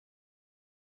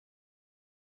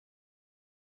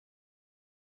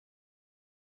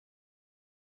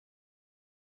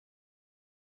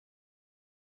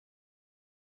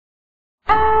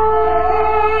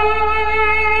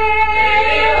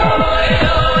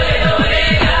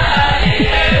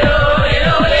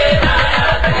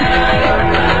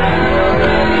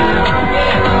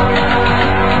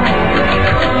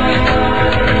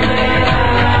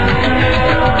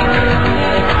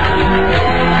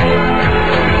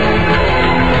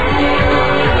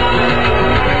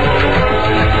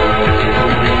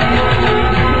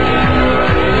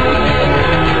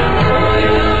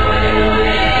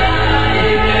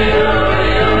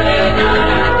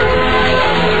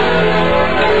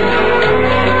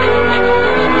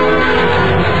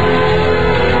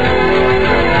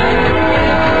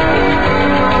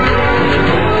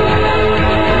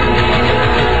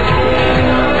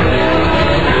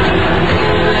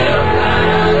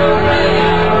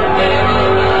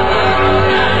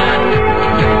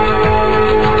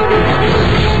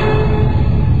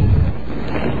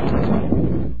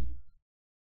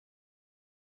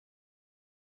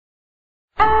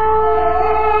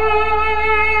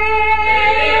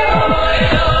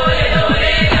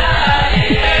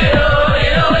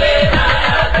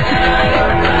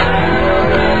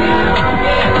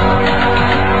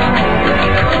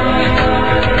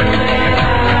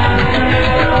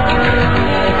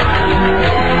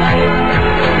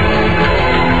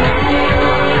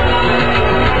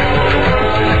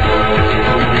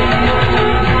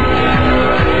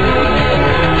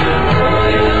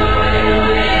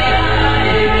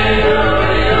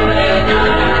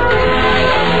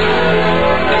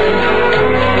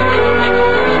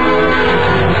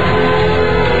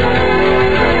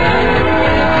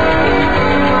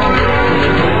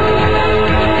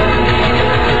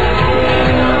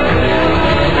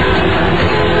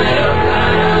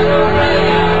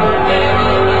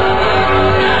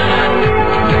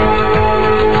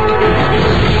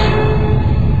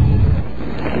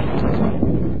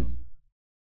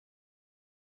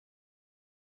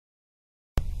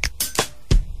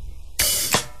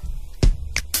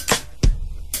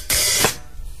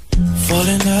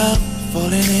Falling out,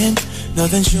 falling in,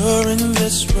 nothing sure in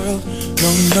this world. No,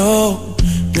 no,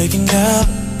 breaking out,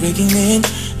 breaking in,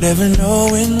 never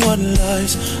knowing what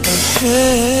lies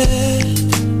ahead.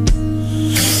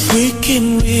 We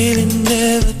can really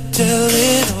never tell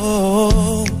it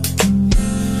all.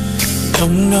 No,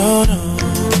 no, no.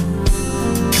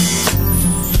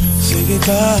 Say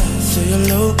goodbye, say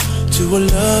hello to a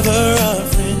lover or a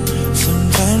friend.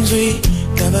 Sometimes we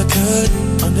never could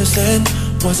understand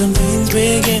why some things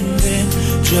begin then,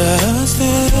 just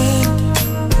then.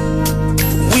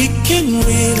 We can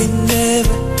really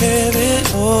never have it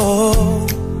all.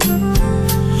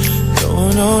 No,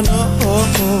 no, no.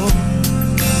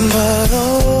 But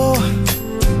oh,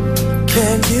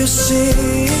 can't you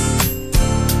see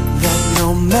that no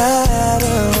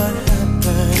matter what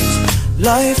happens,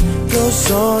 life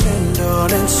goes on,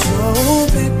 and so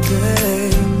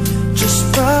baby, just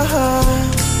fine.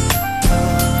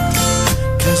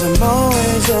 'Cause I'm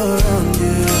always around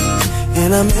you, and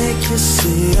I make you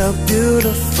see how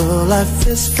beautiful life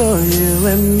is for you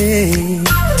and me.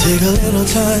 Take a little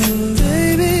time,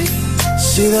 baby,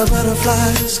 see the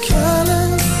butterflies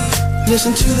calling,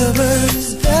 listen to the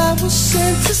birds that were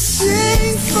sent to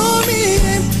sing for me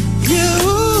and you.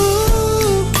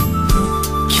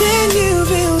 Can you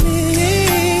feel me?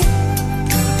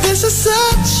 This is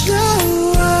such a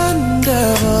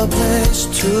wonderful place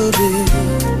to be.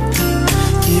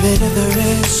 Even if there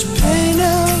is pain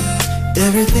now,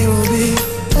 everything will be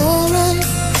alright.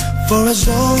 For as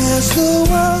long as the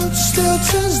world still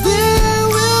turns, there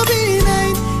will be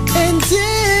night and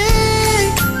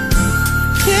day.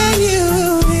 Can you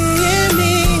hear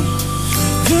me?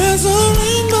 There's a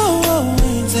rainbow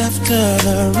always after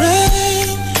the rain.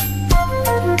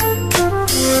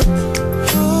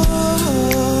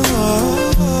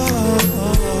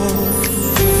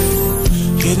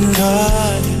 Getting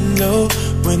high, you know,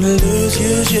 when to lose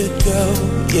you should go.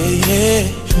 Yeah, yeah.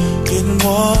 Getting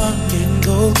warm, getting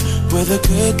cold, weather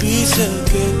could be so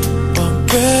good or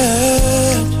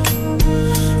bad.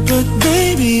 But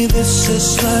baby, this is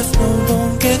life, no,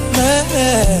 don't get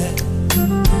mad.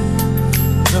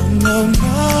 No, no, no.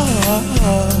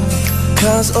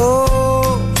 'Cause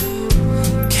oh,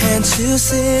 can't you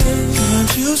see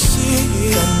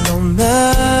that no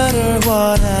matter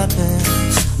what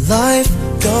happens, life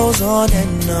goes on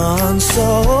and on. So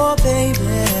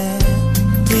baby,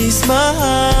 please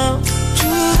smile,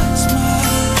 just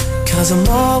smile. 'Cause I'm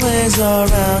always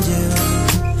around you,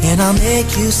 and I'll make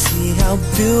you see how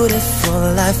beautiful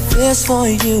life is for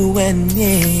you and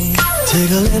me.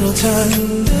 Take a little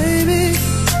time, baby,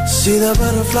 see the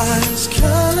butterflies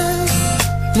calling,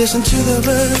 listen to the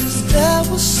birds that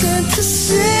were sent to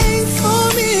sing for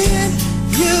me and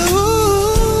you.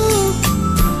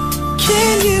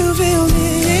 Can you feel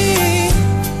me?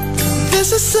 This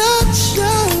is such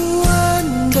a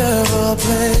wonderful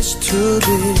place to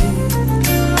be.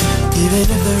 Even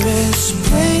if there is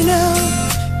pain now,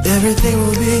 everything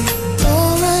will be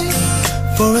alright.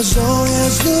 For as long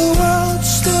as the world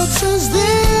still turns,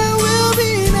 there will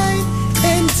be night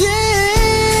and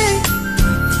day.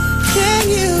 Can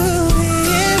you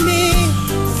hear me?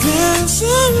 There's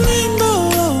a rainbow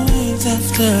always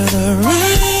after the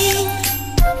rain.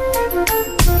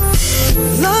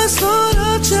 Life's full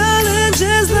of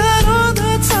challenges, not all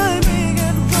the time we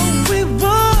get what we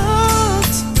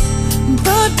want.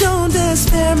 But don't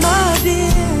despair, my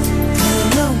dear.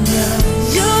 No, no.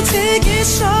 You'll take it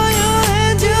higher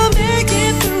and you'll make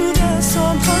it through the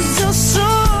storm, 'cause you're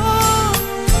strong.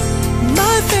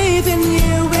 My faith in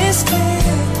you is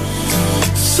clear.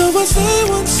 So I say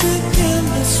once again,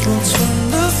 this one's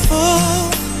wonderful.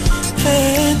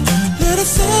 And let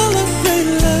us celebrate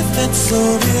life that's so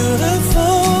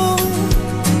beautiful.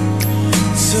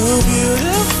 So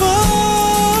beautiful.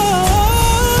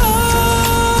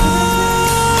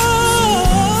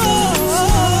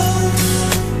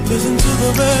 Listen to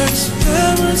the birds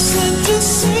that were sent to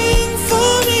sing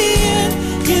for me and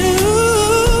you.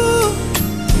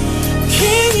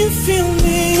 Can you feel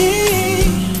me?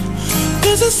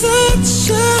 This is such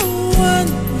a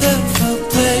wonderful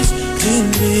place to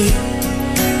be.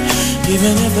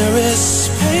 Even if there is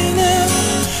pain now,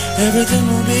 everything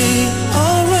will be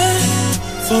alright.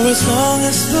 For as long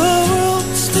as the world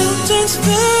still turns,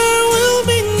 there will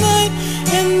be night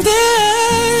and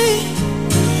day.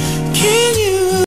 Can you